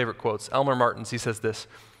 One of my favorite quotes, Elmer Martins, he says this,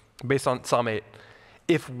 based on Psalm 8.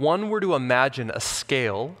 If one were to imagine a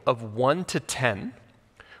scale of 1 to 10,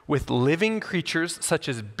 with living creatures such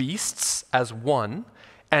as beasts as 1,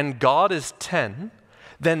 and God as 10,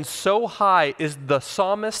 then so high is the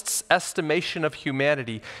psalmist's estimation of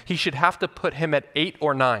humanity, he should have to put him at 8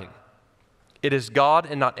 or 9. It is God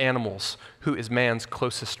and not animals who is man's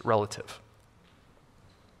closest relative.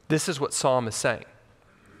 This is what Psalm is saying.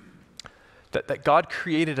 That God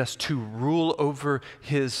created us to rule over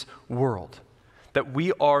his world. That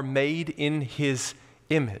we are made in his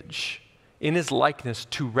image, in his likeness,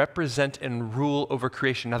 to represent and rule over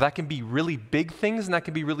creation. Now that can be really big things and that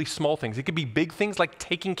can be really small things. It could be big things like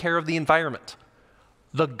taking care of the environment.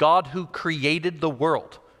 The God who created the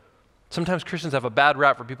world. Sometimes Christians have a bad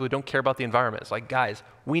rap for people who don't care about the environment. It's like, guys,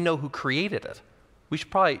 we know who created it. We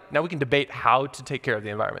should probably, now we can debate how to take care of the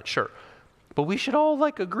environment, sure. But we should all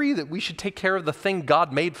agree that we should take care of the thing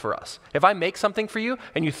God made for us. If I make something for you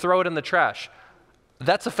and you throw it in the trash,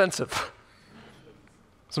 that's offensive.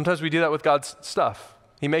 Sometimes we do that with God's stuff.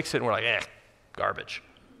 He makes it and we're like, garbage.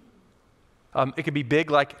 It could be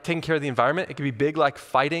big like taking care of the environment. It could be big like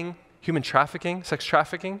fighting human trafficking, sex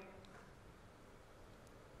trafficking.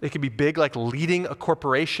 It could be big like leading a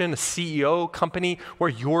corporation, a CEO company, where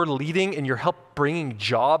you're leading and you're bringing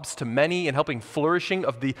jobs to many and helping flourishing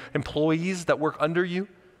of the employees that work under you.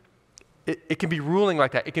 It can be ruling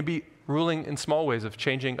like that. It can be ruling in small ways of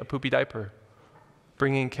changing a poopy diaper,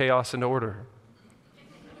 bringing chaos into order.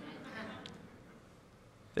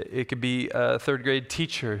 It could be a third grade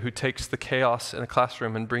teacher who takes the chaos in a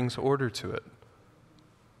classroom and brings order to it.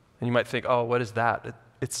 And you might think, oh, what is that?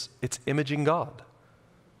 It's imaging God.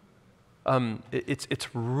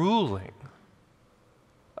 It's ruling.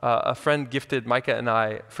 A friend gifted Micah and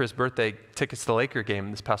I, for his birthday, tickets to the Laker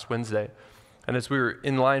game this past Wednesday. And as we were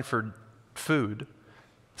in line for food,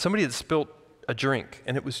 somebody had spilt a drink,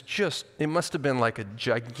 and it must have been like a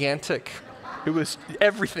gigantic,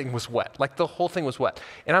 everything was wet. Like the whole thing was wet.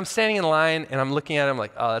 And I'm standing in line, and I'm looking at him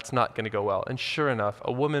like, oh, that's not going to go well. And sure enough,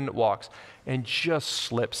 a woman walks and just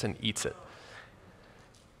slips and eats it.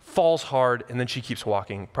 Falls hard, and then she keeps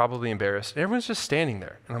walking, probably embarrassed. And everyone's just standing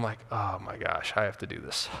there. And I'm like, oh my gosh, I have to do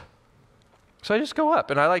this. So I just go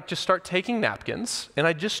up, and I just start taking napkins, and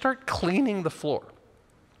I just start cleaning the floor.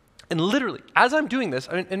 And literally, as I'm doing this,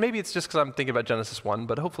 and maybe it's just because I'm thinking about Genesis 1,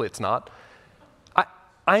 but hopefully it's not,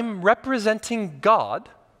 I'm representing God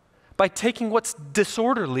by taking what's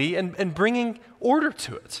disorderly and bringing order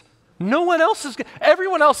to it. Everyone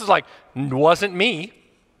else is like, wasn't me.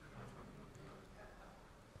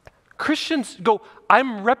 Christians go,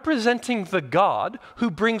 I'm representing the God who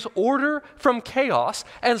brings order from chaos,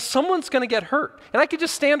 and someone's going to get hurt. And I could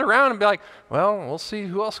just stand around and be like, well, we'll see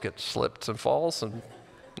who else gets slipped and falls, and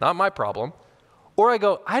not my problem. Or I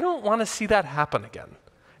go, I don't want to see that happen again.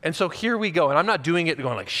 And so here we go. And I'm not doing it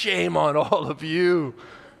going like, shame on all of you.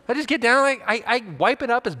 I just get down, I wipe it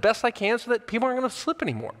up as best I can so that people aren't going to slip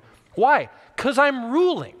anymore. Why? Because I'm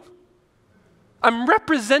ruling. I'm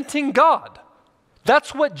representing God.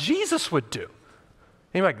 That's what Jesus would do. And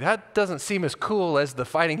you're like, that doesn't seem as cool as the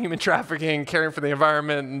fighting human trafficking, caring for the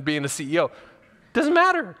environment, and being a CEO. Doesn't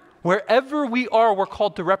matter. Wherever we are, we're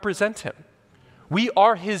called to represent him. We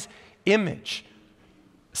are his image.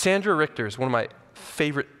 Sandra Richter is one of my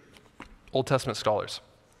favorite Old Testament scholars.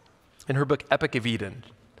 In her book, Epic of Eden,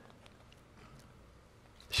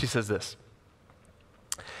 she says this.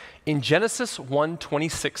 In Genesis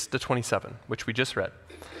 1:26-27, which we just read,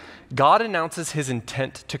 God announces his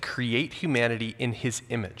intent to create humanity in his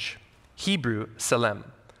image. Hebrew, Selem.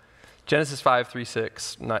 Genesis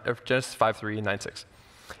 5:3 and 9:6.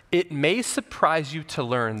 It may surprise you to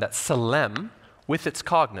learn that Selem, with its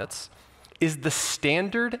cognates, is the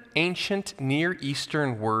standard ancient Near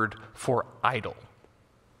Eastern word for idol.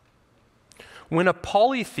 When a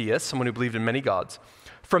polytheist, someone who believed in many gods,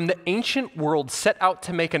 from the ancient world set out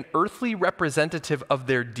to make an earthly representative of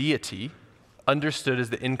their deity, understood as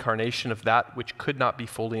the incarnation of that which could not be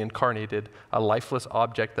fully incarnated, a lifeless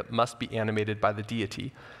object that must be animated by the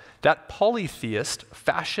deity, that polytheist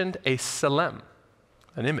fashioned a Selem,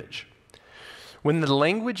 an image. When the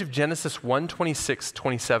language of Genesis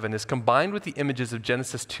 1:26-27 is combined with the images of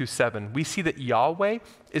Genesis 2:7, we see that Yahweh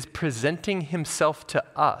is presenting himself to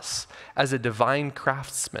us as a divine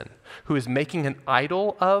craftsman who is making an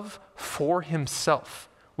idol of for himself,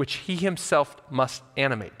 which he himself must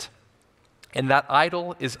animate. And that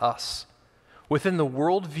idol is us. Within the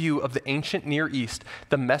worldview of the ancient Near East,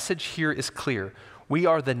 the message here is clear. We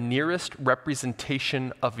are the nearest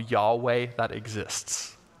representation of Yahweh that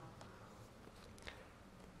exists.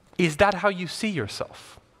 Is that how you see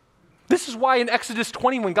yourself? This is why in Exodus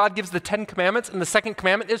 20, when God gives the 10 commandments, and the second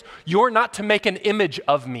commandment is, you're not to make an image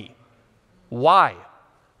of me. Why?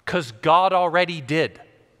 Because God already did.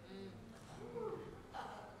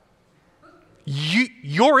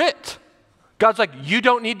 You're it. God's like, you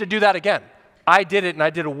don't need to do that again. I did it, and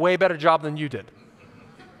I did a way better job than you did.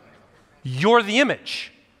 You're the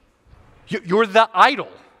image. You're the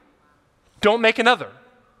idol. Don't make another.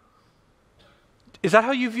 Is that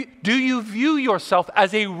how you view? Do you view yourself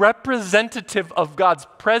as a representative of God's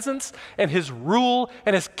presence and his rule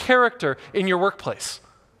and his character in your workplace?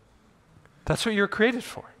 That's what you're created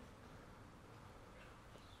for.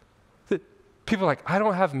 People are like, I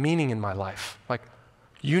don't have meaning in my life. Like,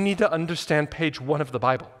 you need to understand page 1 of the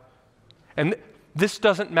Bible. And this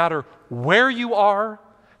doesn't matter where you are,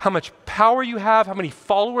 how much power you have, how many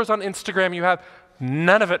followers on Instagram you have.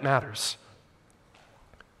 None of it matters.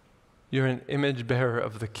 You're an image bearer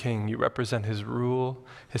of the King. You represent his rule,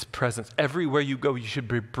 his presence. Everywhere you go, you should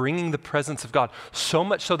be bringing the presence of God, so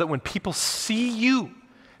much so that when people see you,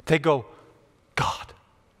 they go, God.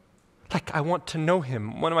 Like, I want to know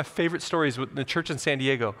him. One of my favorite stories with the church in San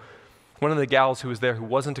Diego, one of the gals who was there who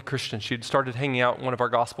wasn't a Christian, she'd started hanging out in one of our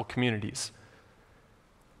gospel communities.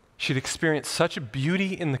 She'd experienced such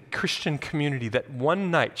beauty in the Christian community that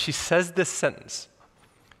one night she says this sentence.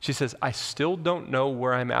 She says, I still don't know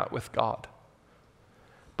where I'm at with God,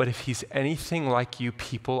 but if he's anything like you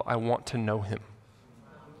people, I want to know him.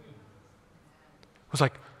 I was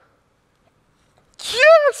like,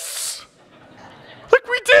 yes! Like,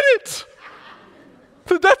 we did it!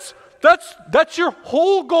 That's your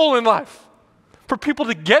whole goal in life. For people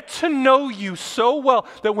to get to know you so well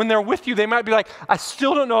that when they're with you, they might be like, I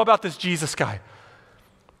still don't know about this Jesus guy.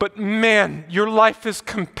 But man, your life is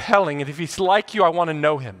compelling, and if he's like you, I want to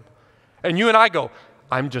know him. And you and I go,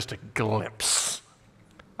 I'm just a glimpse.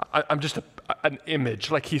 I'm just an image,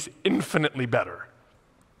 like he's infinitely better.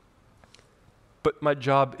 But my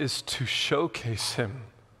job is to showcase him.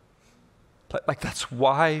 Like that's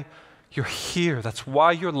why you're here. That's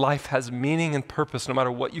why your life has meaning and purpose, no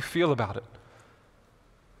matter what you feel about it.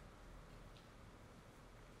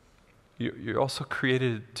 You're also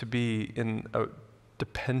created to be in a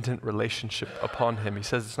dependent relationship upon him. He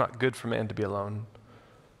says it's not good for man to be alone.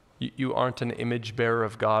 You aren't an image bearer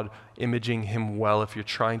of God, imaging him well if you're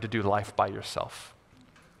trying to do life by yourself.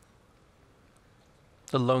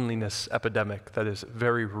 The loneliness epidemic that is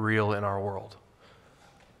very real in our world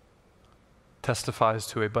testifies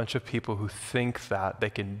to a bunch of people who think that they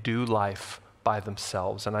can do life by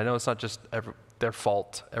themselves. And I know it's not just their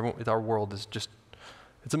fault. Our world is just,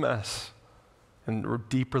 it's a mess. And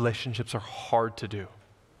deep relationships are hard to do.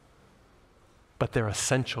 But they're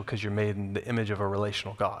essential because you're made in the image of a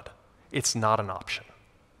relational God. It's not an option.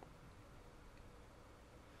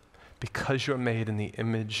 Because you're made in the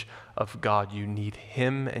image of God, you need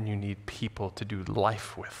him and you need people to do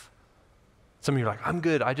life with. Some of you are like, I'm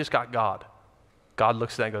good, I just got God. God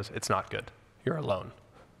looks at that and goes, it's not good. You're alone.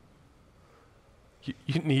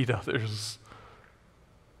 You need others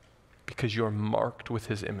because you're marked with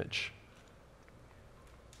his image.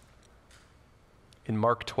 In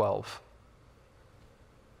Mark 12,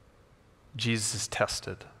 Jesus is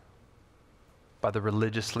tested by the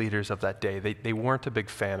religious leaders of that day. They weren't a big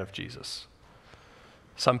fan of Jesus.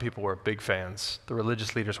 Some people were big fans. The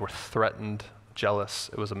religious leaders were threatened, jealous.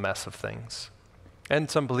 It was a mess of things. And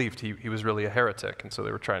some believed he was really a heretic, and so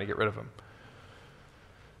they were trying to get rid of him.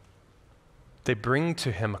 They bring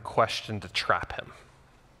to him a question to trap him.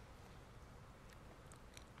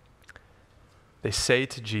 They say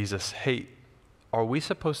to Jesus, hey, are we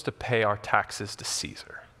supposed to pay our taxes to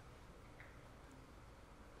Caesar?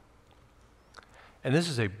 And this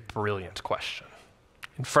is a brilliant question.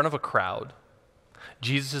 In front of a crowd,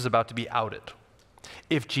 Jesus is about to be outed.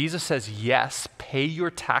 If Jesus says, yes, pay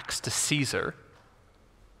your tax to Caesar,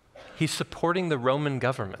 he's supporting the Roman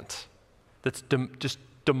government that's just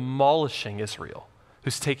demolishing Israel,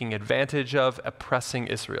 who's taking advantage of, oppressing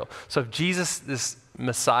Israel. So if Jesus, this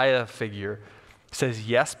Messiah figure, says,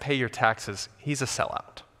 yes, pay your taxes, he's a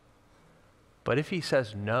sellout. But if he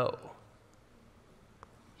says no,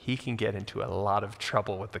 he can get into a lot of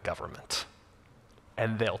trouble with the government,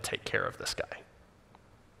 and they'll take care of this guy.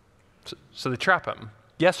 So they trap him.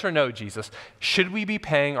 Yes or no, Jesus? Should we be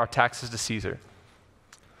paying our taxes to Caesar?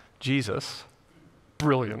 Jesus,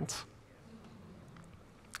 brilliant,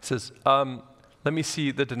 says, let me see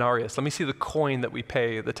the denarius. Let me see the coin that we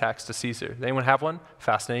pay the tax to Caesar. Does anyone have one?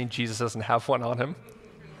 Fascinating. Jesus doesn't have one on him.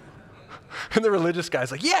 And the religious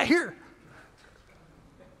guy's like, yeah, here.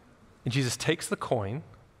 And Jesus takes the coin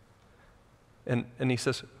and he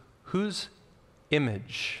says, whose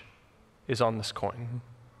image is on this coin?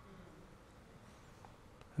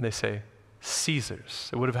 And they say, Caesar's.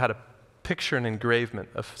 It would have had a picture, an engravement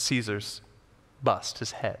of Caesar's bust,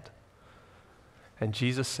 his head. And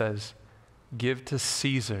Jesus says, give to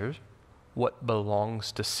Caesar what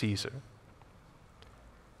belongs to Caesar,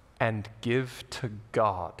 and give to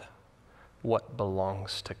God what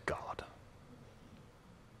belongs to God.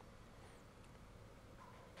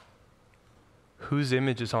 Whose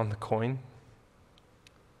image is on the coin?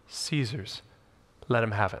 Caesar's. Let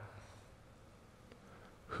him have it.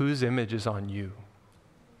 Whose image is on you?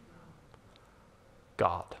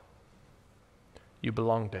 God. You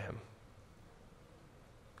belong to him.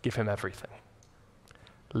 Give him everything.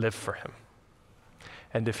 Live for him.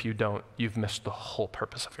 And if you don't, you've missed the whole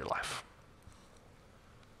purpose of your life.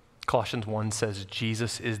 Colossians 1 says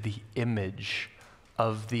Jesus is the image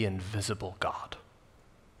of the invisible God.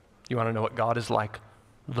 You want to know what God is like?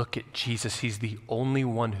 Look at Jesus. He's the only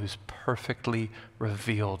one who's perfectly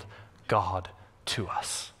revealed God to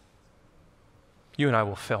us. You and I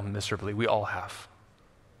will fail miserably. We all have.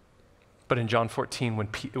 But in John 14,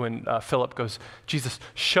 when Philip goes, Jesus,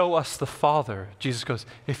 show us the Father. Jesus goes,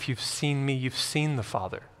 if you've seen me, you've seen the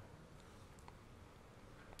Father.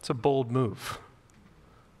 It's a bold move.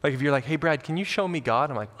 Like if you're like, hey, Brad, can you show me God?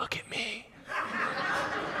 I'm like, look at me.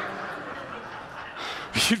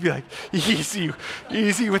 You'd be like,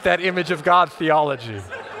 easy with that image of God theology.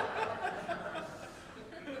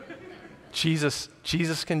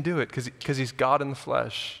 Jesus can do it because he's God in the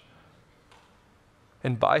flesh.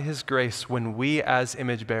 And by his grace, when we as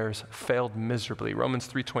image bearers failed miserably, Romans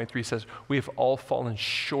 3:23 says, we have all fallen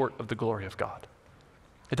short of the glory of God.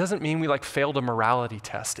 It doesn't mean we failed a morality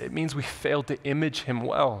test. It means we failed to image him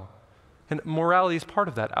well. And morality is part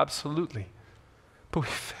of that, absolutely. But we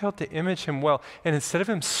failed to image him well. And instead of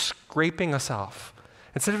him scraping us off,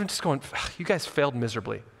 instead of him just going, you guys failed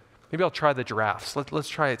miserably. Maybe I'll try the giraffes. Let's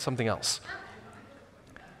try something else.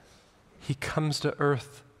 He comes to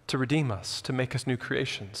earth to redeem us, to make us new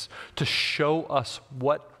creations, to show us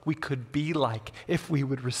what we could be like if we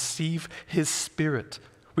would receive his Spirit.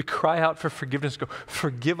 We cry out for forgiveness, go,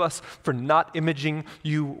 forgive us for not imaging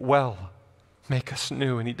you well. Make us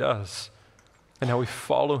new, and he does. And now we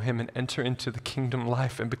follow him and enter into the kingdom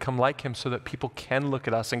life and become like him so that people can look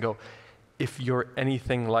at us and go, if you're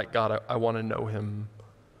anything like God, I want to know him.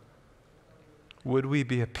 Would we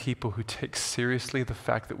be a people who take seriously the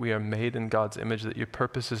fact that we are made in God's image, that your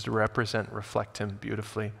purpose is to represent, reflect him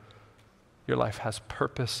beautifully? Your life has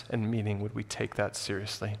purpose and meaning. Would we take that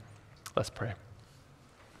seriously? Let's pray.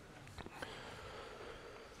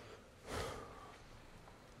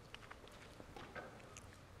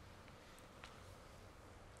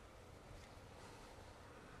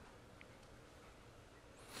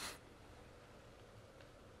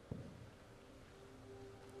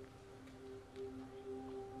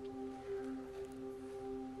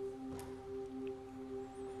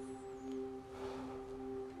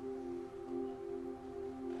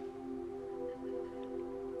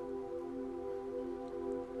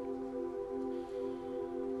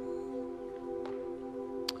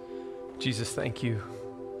 Jesus, thank you.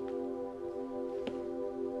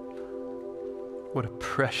 What a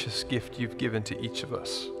precious gift you've given to each of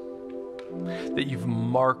us. That you've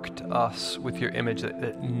marked us with your image,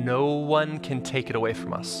 that no one can take it away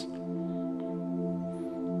from us.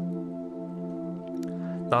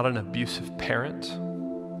 Not an abusive parent,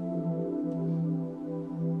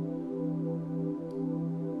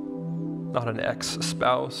 not an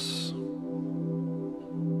ex-spouse,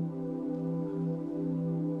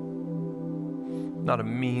 not a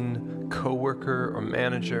mean coworker or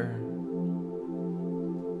manager.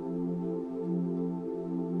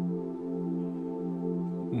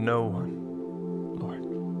 No one, Lord.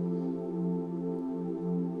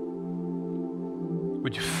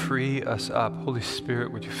 Would you free us up? Holy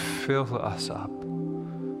Spirit, would you fill us up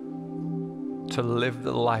to live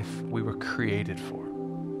the life we were created for?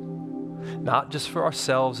 Not just for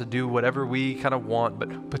ourselves to do whatever we kind of want,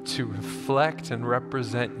 but to reflect and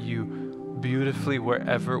represent you beautifully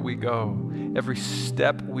wherever we go. Every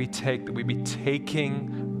step we take, that we be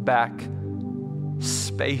taking back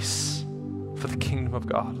space for the kingdom of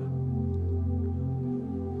God.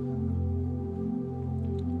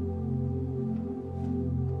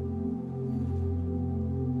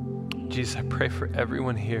 Jesus, I pray for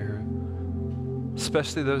everyone here,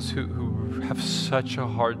 especially those who have such a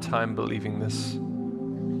hard time believing this.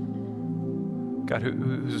 God,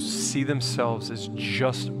 who see themselves as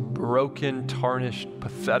just broken, tarnished,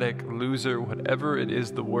 pathetic, loser, whatever it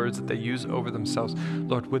is, the words that they use over themselves.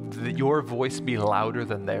 Lord, would your voice be louder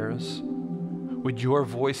than theirs? Would your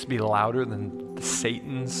voice be louder than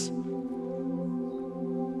Satan's?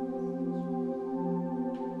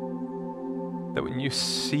 That when you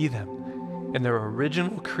see them in their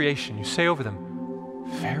original creation, you say over them,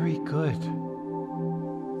 very good.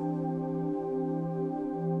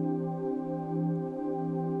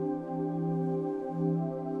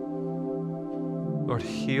 Lord,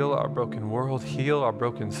 heal our broken world, heal our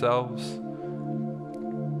broken selves.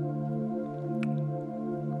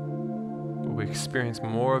 We experience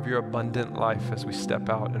more of your abundant life as we step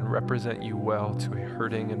out and represent you well to a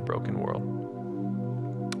hurting and broken world.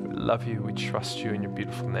 We love you. We trust you in your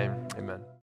beautiful name. Amen.